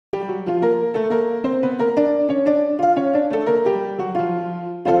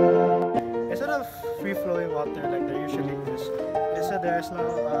guys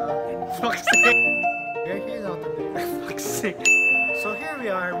now. Fuck's sake. We're here now today. Fuck's sake. So here we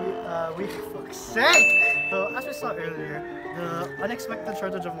are. We fuck's sake. So as we saw earlier, the unexpected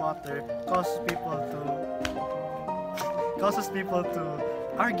shortage of water causes people to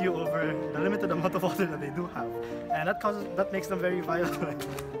argue over the limited amount of water that they do have, and that makes them very violent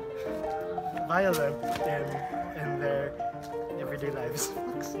in their everyday lives.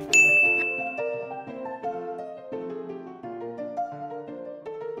 Fuck's sake.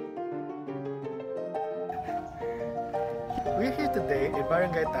 We're here today in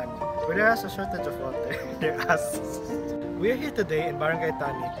Barangay Tani, where there is a shortage of water. We're here today in Barangay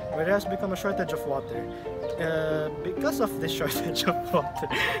Tani, where there has become a shortage of water because of this shortage of water.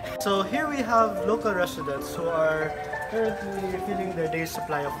 So here we have local residents who are currently refilling their day's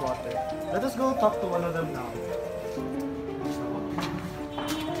supply of water. Let us go talk to one of them now.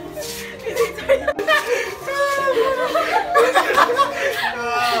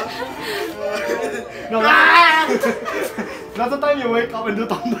 No, not the time you wake up and do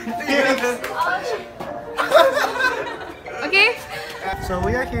tomboy things. Okay. So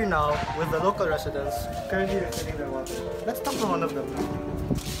we are here now with the local residents currently refilling their water. Let's talk to one of them now.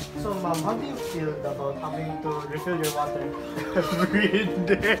 So ma'am, how do you feel about having to refill your water every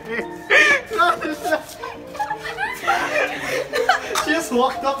day? She just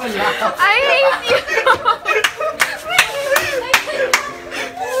walked up and laughed. I hate you!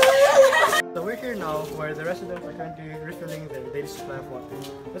 So we're here now where the residents are currently refilling their daily supply of water.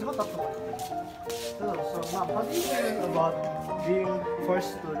 Let's go talk to one of them. So ma'am, how do you feel about being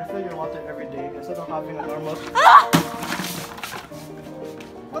forced to refill your water every day instead of having a normal...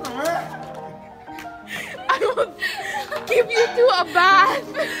 What the heck? I will give you to a bath!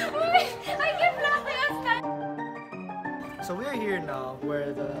 I keep laughing at that! So we are here now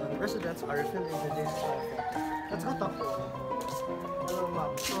where the residents are refilling their daily supply of water. Let's go talk to them. Hello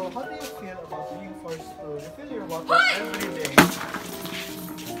ma'am, so how do you feel about being forced to refill your water every day?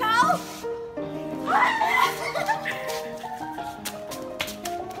 Cow!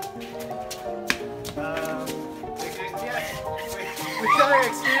 We are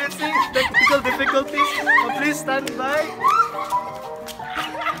experiencing technical difficulties, so please stand by.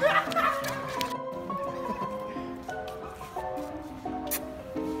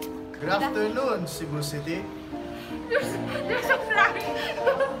 Good afternoon, Cebu City. There's a fly!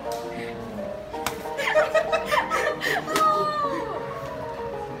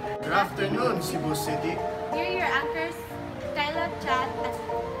 Good afternoon, Cebu City. Here are your anchors, Kyla, Chat,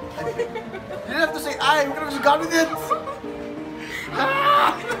 and... You didn't have to say I, we could have just gone with it.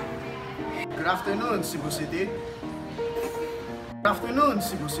 Good afternoon, Cebu City. Good afternoon,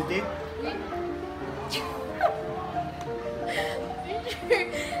 Cebu City.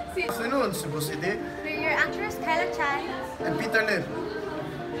 Good afternoon, Cebu City. We're your anchors, Kyla, Chat, And Peter Lin.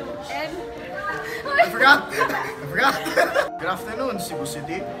 and... I forgot! I forgot! Good afternoon, Cebu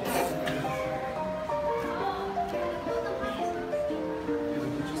City.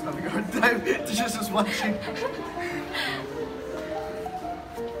 We're just having a hard time. Teacher's just watching.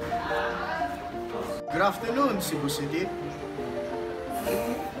 Good afternoon, Cebu City.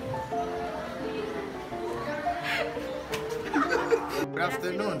 Good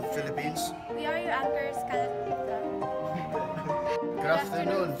afternoon, Philippines. We are your anchors, Kyla. Good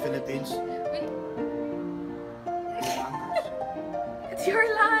afternoon, Philippines. It's your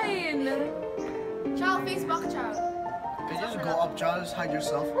line! Ciao, face back, ciao. Can you just go up, Charles? Hide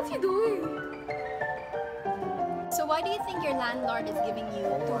yourself. What are you doing? So why do you think your landlord is giving you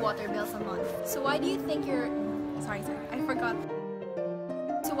 2 water bills a month? So why do you think Sorry, I forgot.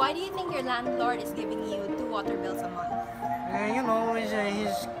 So why do you think your landlord is giving you 2 water bills a month? You know, he's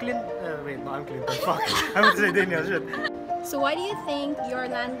Clint. Wait, no, I'm Clinton. Fuck. I would say Daniel. Shit. So why do you think your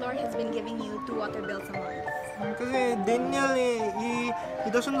landlord has been giving you 2 water bills a month? Because Daniel, he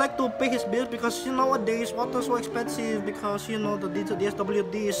doesn't like to pay his bills because nowadays water is so expensive because the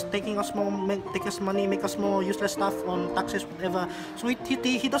DSWD is taking us take us money, make us more useless stuff on taxes, whatever. So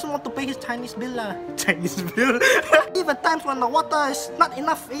he doesn't want to pay his Chinese bill. Chinese bill. Even times when the water is not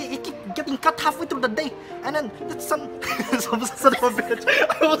enough, it keep getting cut halfway through the day, and then that son of a bitch.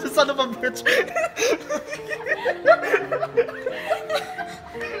 I was a son of a bitch.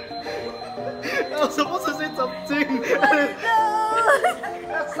 I was supposed to say something.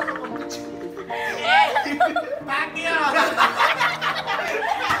 That son of a bitch. Back here.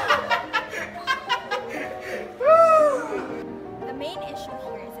 The main issue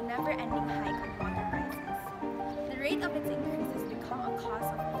here is a never-ending hike of water prices. The rate of its increase has become a cause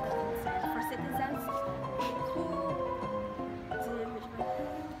of concern for citizens who...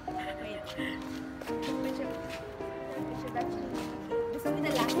 Wait.